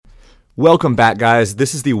Welcome back, guys.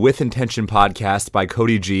 This is the With Intention podcast by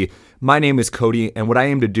Cody G. My name is Cody, and what I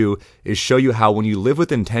aim to do is show you how when you live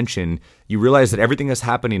with intention, you realize that everything is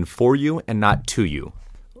happening for you and not to you.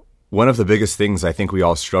 One of the biggest things I think we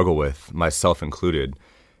all struggle with, myself included,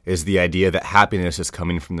 is the idea that happiness is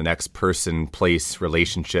coming from the next person, place,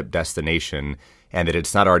 relationship, destination, and that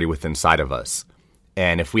it's not already within inside of us.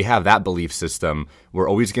 And if we have that belief system, we're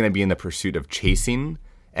always going to be in the pursuit of chasing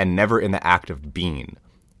and never in the act of being.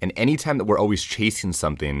 And anytime that we're always chasing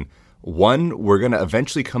something, one, we're going to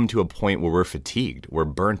eventually come to a point where we're fatigued, we're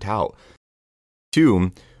burnt out.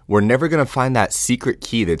 Two, we're never going to find that secret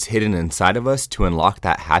key that's hidden inside of us to unlock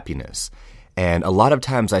that happiness. And a lot of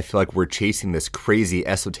times I feel like we're chasing this crazy,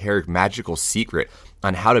 esoteric, magical secret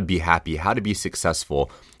on how to be happy, how to be successful.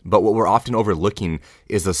 But what we're often overlooking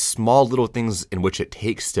is the small little things in which it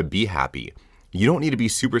takes to be happy. You don't need to be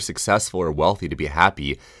super successful or wealthy to be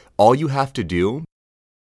happy. All you have to do,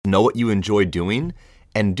 know what you enjoy doing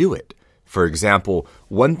and do it. For example,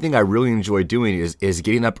 one thing I really enjoy doing is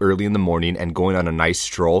getting up early in the morning and going on a nice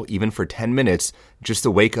stroll, even for 10 minutes, just to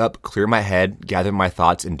wake up, clear my head, gather my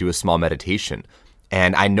thoughts, and do a small meditation.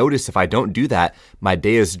 And I notice if I don't do that, my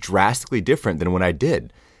day is drastically different than when I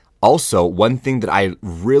did. Also, one thing that I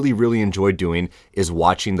really enjoy doing is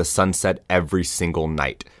watching the sunset every single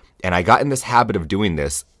night. And I got in this habit of doing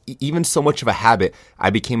this, even so much of a habit, I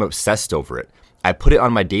became obsessed over it. I put it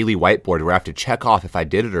on my daily whiteboard where I have to check off if I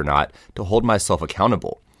did it or not to hold myself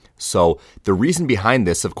accountable. So the reason behind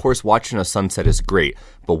this, of course, watching a sunset is great,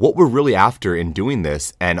 but what we're really after in doing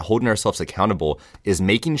this and holding ourselves accountable is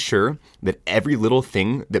making sure that every little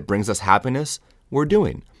thing that brings us happiness, we're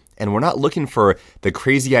doing. And we're not looking for the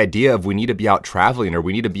crazy idea of we need to be out traveling or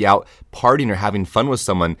we need to be out partying or having fun with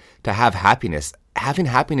someone to have happiness. Having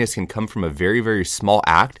happiness can come from a very small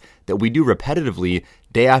act that we do repetitively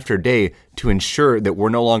day after day to ensure that we're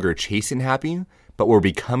no longer chasing happy, but we're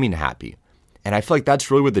becoming happy. And I feel like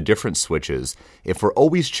that's really where the difference switches. If we're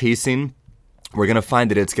always chasing, we're going to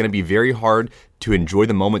find that it's going to be very hard to enjoy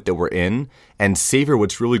the moment that we're in and savor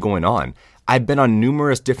what's really going on. I've been on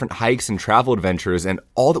numerous different hikes and travel adventures, and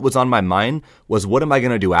all that was on my mind was, what am I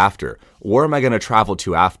going to do after? Where am I going to travel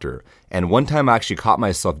to after? And one time I actually caught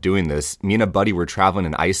myself doing this. Me and a buddy were traveling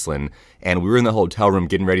in Iceland, and we were in the hotel room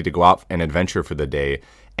getting ready to go out and adventure for the day.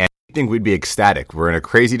 And I think we'd be ecstatic. We're in a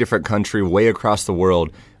crazy different country, way across the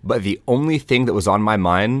world, but the only thing that was on my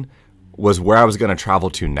mind was where I was going to travel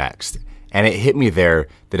to next. And it hit me there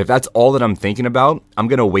that if that's all that I'm thinking about, I'm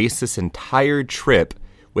going to waste this entire trip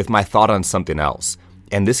with my thought on something else.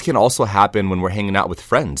 And this can also happen when we're hanging out with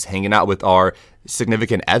friends, hanging out with our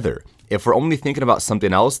significant other. If we're only thinking about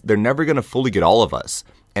something else, they're never going to fully get all of us.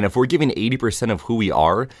 And if we're giving 80% of who we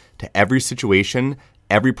are to every situation,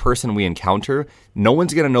 every person we encounter, no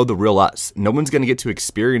one's going to know the real us. No one's going to get to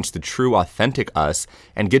experience the true, authentic us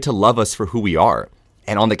and get to love us for who we are.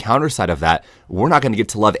 And on the counter side of that, we're not going to get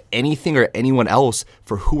to love anything or anyone else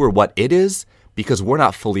for who or what it is because we're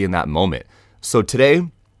not fully in that moment. So today,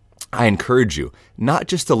 I encourage you not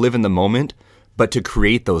just to live in the moment, but to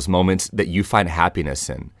create those moments that you find happiness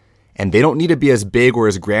in. And they don't need to be as big or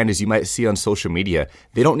as grand as you might see on social media.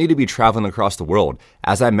 They don't need to be traveling across the world.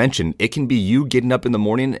 As I mentioned, it can be you getting up in the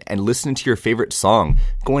morning and listening to your favorite song,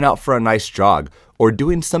 going out for a nice jog, or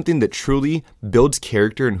doing something that truly builds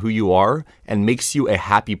character in who you are and makes you a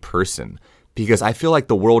happy person. Because I feel like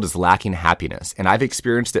the world is lacking happiness, and I've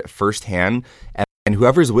experienced it firsthand. And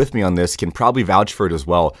whoever's with me on this can probably vouch for it as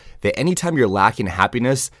well, that anytime you're lacking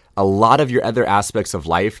happiness, a lot of your other aspects of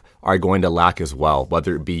life are going to lack as well,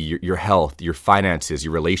 whether it be your health, your finances,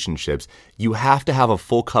 your relationships. You have to have a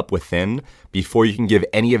full cup within before you can give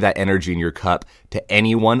any of that energy in your cup to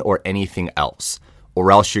anyone or anything else,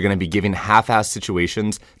 or else you're going to be giving half-assed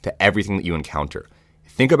situations to everything that you encounter.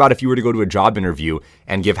 Think about if you were to go to a job interview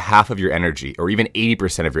and give half of your energy, or even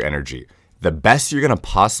 80% of your energy. The best you're going to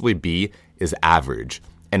possibly be is average.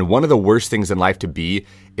 And one of the worst things in life to be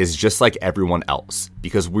is just like everyone else,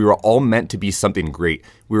 because we were all meant to be something great.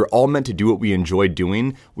 We were all meant to do what we enjoy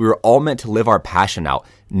doing. We were all meant to live our passion out.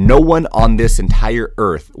 No one on this entire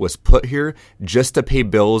earth was put here just to pay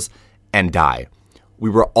bills and die. We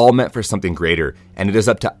were all meant for something greater, and it is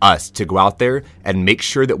up to us to go out there and make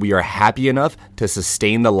sure that we are happy enough to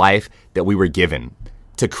sustain the life that we were given,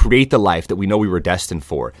 to create the life that we know we were destined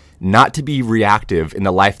for, not to be reactive in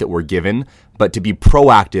the life that we're given, but to be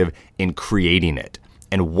proactive in creating it.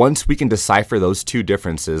 And once we can decipher those two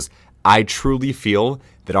differences, I truly feel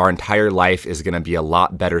that our entire life is going to be a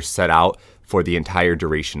lot better set out for the entire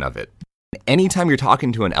duration of it. Anytime you're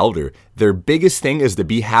talking to an elder, their biggest thing is to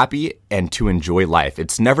be happy and to enjoy life.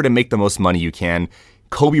 It's never to make the most money you can,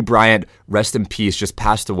 Kobe Bryant, rest in peace, just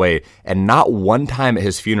passed away, and not one time at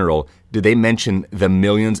his funeral did they mention the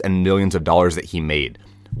millions and millions of dollars that he made.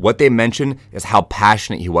 What they mentioned is how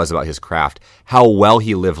passionate he was about his craft, how well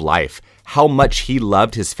he lived life, how much he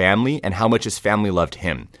loved his family, and how much his family loved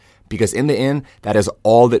him. Because in the end, that is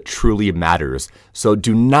all that truly matters. So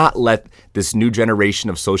do not let this new generation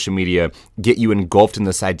of social media get you engulfed in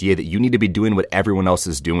this idea that you need to be doing what everyone else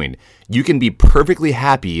is doing. You can be perfectly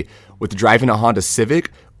happy with driving a Honda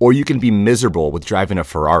Civic, or you can be miserable with driving a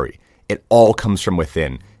Ferrari. It all comes from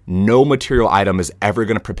within. No material item is ever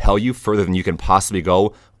going to propel you further than you can possibly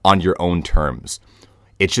go on your own terms.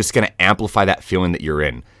 It's just going to amplify that feeling that you're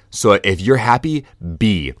in. So if you're happy,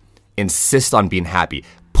 insist on being happy.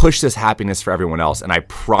 Push this happiness for everyone else. And I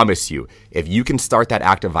promise you, if you can start that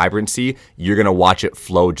act of vibrancy, you're going to watch it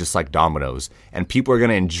flow just like dominoes. And people are going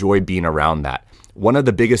to enjoy being around that. One of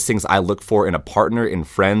the biggest things I look for in a partner, in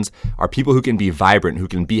friends, are people who can be vibrant, who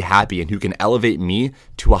can be happy, and who can elevate me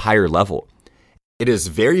to a higher level. It is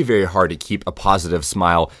very, very hard to keep a positive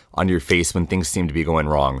smile on your face when things seem to be going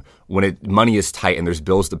wrong, when money is tight and there's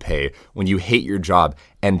bills to pay, when you hate your job.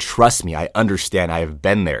 And trust me, I understand, I have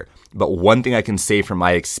been there. But one thing I can say from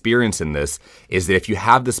my experience in this is that if you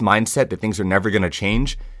have this mindset that things are never going to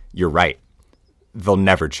change, you're right. They'll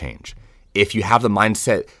never change. If you have the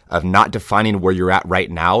mindset of not defining where you're at right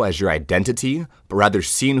now as your identity, but rather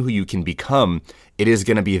seeing who you can become, it is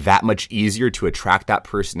going to be that much easier to attract that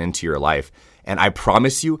person into your life. And I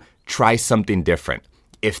promise you, try something different.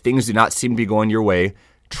 If things do not seem to be going your way,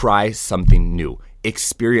 try something new.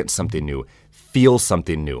 Experience something new. Feel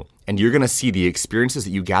something new. And you're going to see the experiences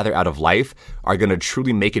that you gather out of life are going to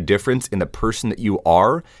truly make a difference in the person that you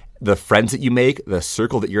are, the friends that you make, the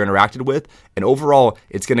circle that you're interacted with, and overall,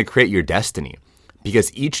 it's going to create your destiny.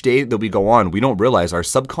 Because each day that we go on, we don't realize our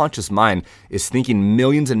subconscious mind is thinking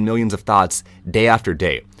millions and millions of thoughts day after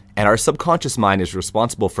day. And our subconscious mind is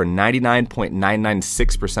responsible for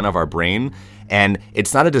 99.996% of our brain, and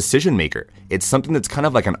it's not a decision maker. It's something that's kind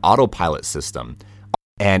of like an autopilot system.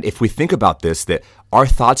 And if we think about this, that our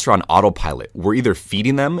thoughts are on autopilot, we're either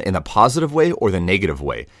feeding them in the positive way or the negative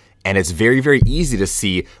way. And it's very, very easy to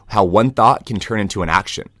see how one thought can turn into an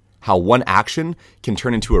action, how one action can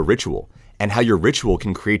turn into a ritual, and how your ritual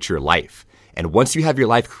can create your life. And once you have your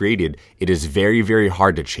life created, it is very, very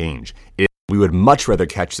hard to change. We would much rather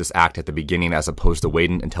catch this act at the beginning as opposed to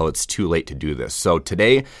waiting until it's too late to do this. So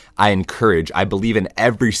today, I believe in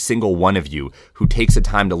every single one of you who takes the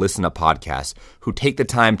time to listen to podcasts, who take the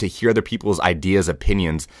time to hear other people's ideas,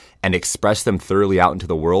 opinions, and express them thoroughly out into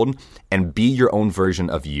the world, and be your own version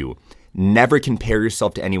of you. Never compare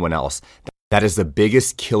yourself to anyone else. That is the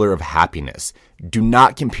biggest killer of happiness. Do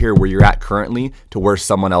not compare where you're at currently to where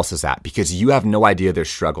someone else is at, because you have no idea their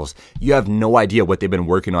struggles. You have no idea what they've been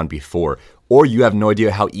working on before, or you have no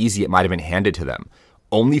idea how easy it might have been handed to them.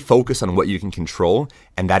 Only focus on what you can control,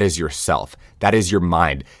 and that is yourself. That is your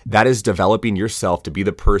mind. That is developing yourself to be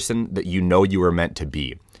the person that you know you were meant to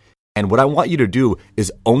be. And what I want you to do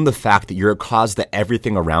is own the fact that you're a cause to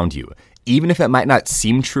everything around you. Even if it might not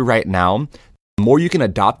seem true right now, the more you can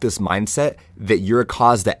adopt this mindset that you're a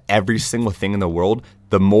cause to every single thing in the world,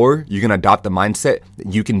 the more you're going to adopt the mindset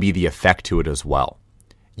that you can be the effect to it as well.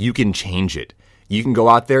 You can change it. You can go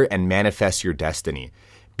out there and manifest your destiny.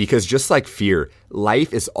 Because just like fear,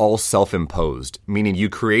 life is all self-imposed, meaning you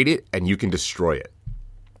create it and you can destroy it.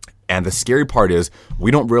 And the scary part is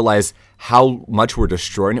we don't realize how much we're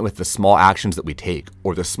destroying it with the small actions that we take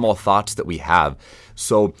or the small thoughts that we have.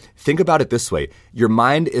 So think about it this way. Your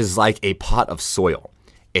mind is like a pot of soil.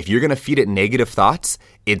 If you're going to feed it negative thoughts,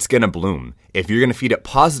 it's going to bloom. If you're going to feed it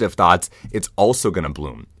positive thoughts, it's also going to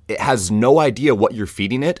bloom. It has no idea what you're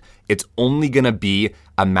feeding it. It's only going to be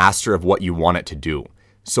a master of what you want it to do.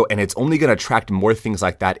 And it's only going to attract more things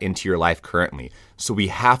like that into your life currently. So we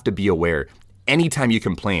have to be aware. Anytime you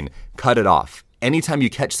complain, cut it off. Anytime you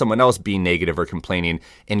catch someone else being negative or complaining,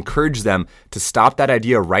 encourage them to stop that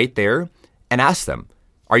idea right there and ask them,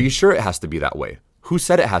 are you sure it has to be that way? Who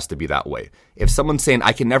said it has to be that way? If someone's saying,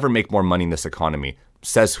 I can never make more money in this economy,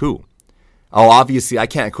 says who? Oh, obviously, I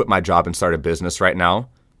can't quit my job and start a business right now.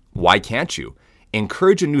 Why can't you?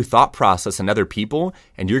 Encourage a new thought process in other people,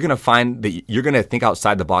 and you're going to find that you're going to think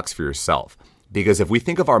outside the box for yourself. Because if we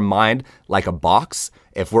think of our mind like a box,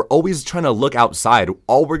 if we're always trying to look outside,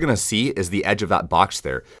 all we're going to see is the edge of that box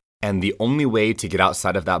there. And the only way to get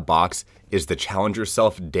outside of that box is to challenge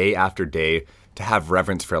yourself day after day, to have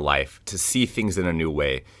reverence for life, to see things in a new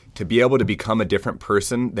way, to be able to become a different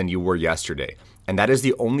person than you were yesterday. And that is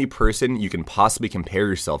the only person you can possibly compare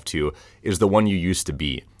yourself to, is the one you used to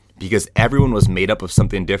be. Because everyone was made up of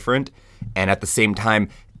something different, and at the same time,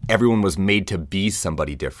 everyone was made to be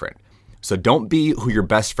somebody different. So don't be who your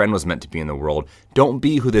best friend was meant to be in the world. Don't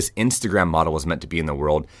be who this Instagram model was meant to be in the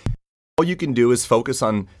world. All you can do is focus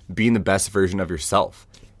on being the best version of yourself.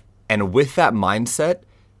 And with that mindset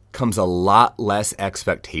comes a lot less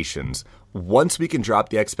expectations. Once we can drop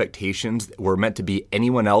the expectations that we're meant to be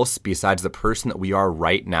anyone else besides the person that we are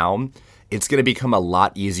right now, it's going to become a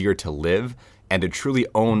lot easier to live and to truly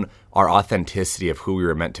own our authenticity of who we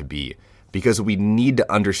were meant to be. Because we need to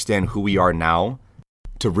understand who we are now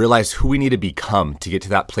to realize who we need to become to get to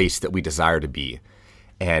that place that we desire to be.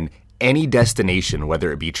 And any destination,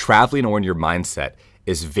 whether it be traveling or in your mindset,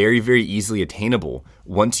 is very, very easily attainable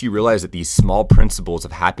once you realize that these small principles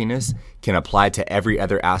of happiness can apply to every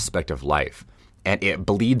other aspect of life. And it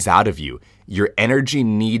bleeds out of you. Your energy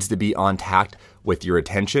needs to be on tact with your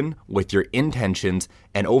attention, with your intentions,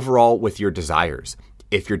 and overall with your desires.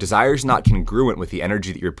 If your desire is not congruent with the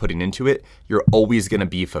energy that you're putting into it, you're always going to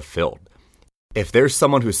be fulfilled. If there's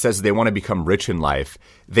someone who says they want to become rich in life,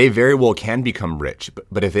 they very well can become rich.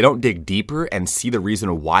 But if they don't dig deeper and see the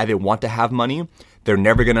reason why they want to have money, they're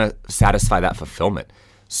never going to satisfy that fulfillment.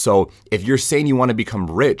 So if you're saying you want to become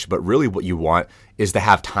rich, but really what you want is to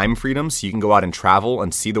have time freedom so you can go out and travel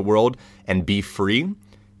and see the world and be free,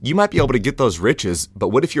 you might be able to get those riches. But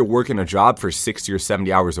what if you're working a job for 60 or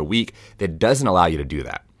 70 hours a week that doesn't allow you to do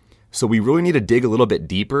that? So we really need to dig a little bit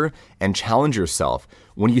deeper and challenge yourself.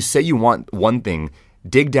 When you say you want one thing,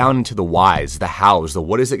 dig down into the whys, the hows, the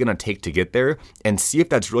what is it going to take to get there, and see if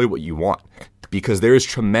that's really what you want. Because there is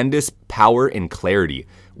tremendous power in clarity.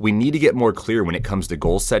 We need to get more clear when it comes to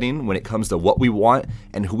goal setting, when it comes to what we want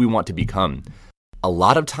and who we want to become. A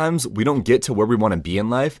lot of times we don't get to where we want to be in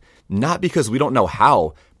life, not because we don't know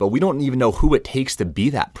how, but we don't even know who it takes to be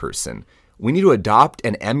that person. We need to adopt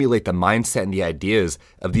and emulate the mindset and the ideas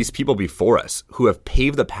of these people before us who have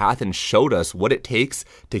paved the path and showed us what it takes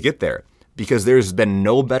to get there. Because there's been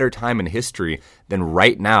no better time in history than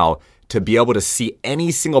right now to be able to see any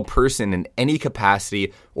single person in any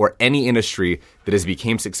capacity or any industry that has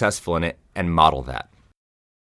become successful in it and model that.